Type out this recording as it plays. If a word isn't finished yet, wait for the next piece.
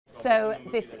So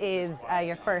this is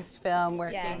your first film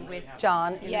working with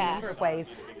John in a number of ways.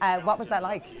 What was that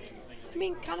like? I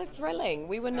mean, kind of thrilling.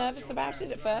 We were nervous about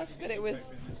it at first, but it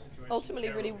was ultimately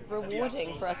really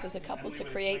rewarding for us as a couple to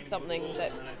create something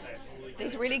that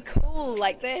is really cool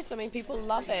like this. I mean, people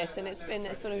love it, and it's been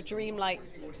a sort of dreamlike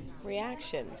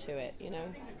reaction to it, you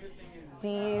know. Do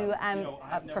you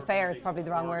prefer is probably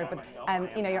the wrong word, but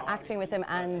you know, you're acting with him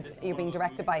and you're being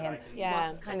directed by him. Yeah.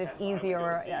 What's kind of easier,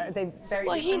 or are they very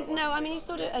Well, different? I mean, he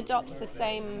sort of adopts the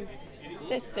same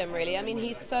system, really. I mean,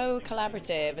 he's so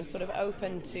collaborative and sort of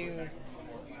open to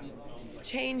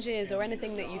changes or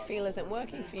anything that you feel isn't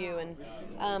working for you, and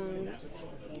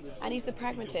he's a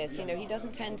pragmatist. You know, he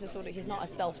doesn't tend to he's not a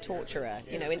self-torturer,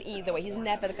 you know, in either way. He's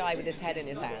never the guy with his head in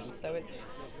his hands. So it's,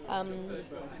 I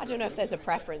don't know if there's a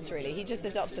preference, really. He just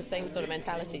adopts the same sort of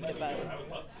mentality to both.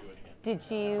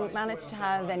 Did you manage to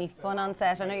have any fun on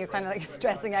set? I know you're kind of like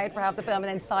stressing out for half the film and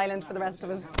then silent for the rest of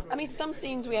it. I mean, some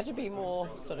scenes we had to be more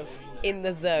sort of in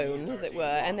the zone, as it were,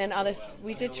 and then others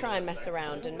we did try and mess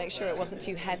around and make sure it wasn't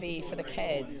too heavy for the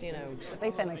kids, you know.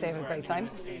 They sound like they have a great time.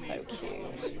 So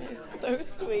cute. They're so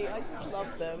sweet. I just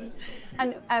love them.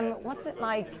 And what's it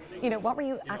like, you know, what were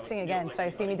you acting against? I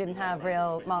assume you didn't have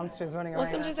real monsters running around.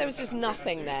 Well, sometimes there was just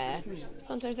nothing there.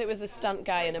 Sometimes it was a stunt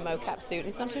guy in a mocap suit,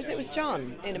 and sometimes it was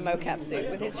John in a mocap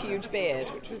suit with his huge beard,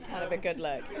 which was kind of a good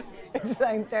look. It just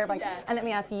sounds terrifying. Yeah. And let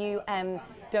me ask you,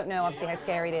 don't know obviously how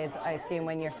scary it is, I assume,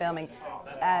 when you're filming.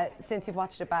 Since you've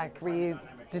watched it back, did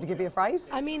it give you a fright?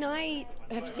 I mean, I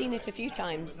have seen it a few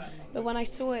times, but when I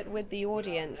saw it with the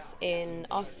audience in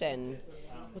Austin,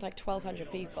 with like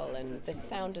 1,200 people and the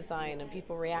sound design and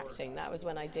people reacting, that was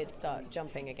when I did start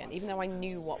jumping again, even though I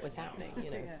knew what was happening,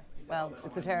 you know. Yeah. Well,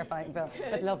 it's a terrifying film,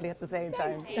 but lovely at the same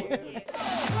time.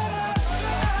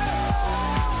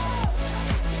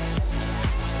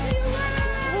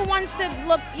 Who wants to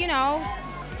look, you know,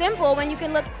 simple when you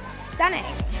can look stunning?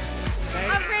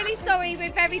 I'm really sorry,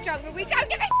 we're very drunk, but we don't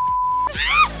give a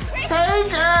Hey,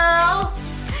 girl!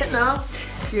 No,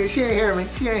 she ain't hear me.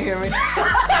 She ain't hear me.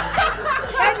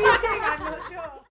 Can you sing? I'm not sure.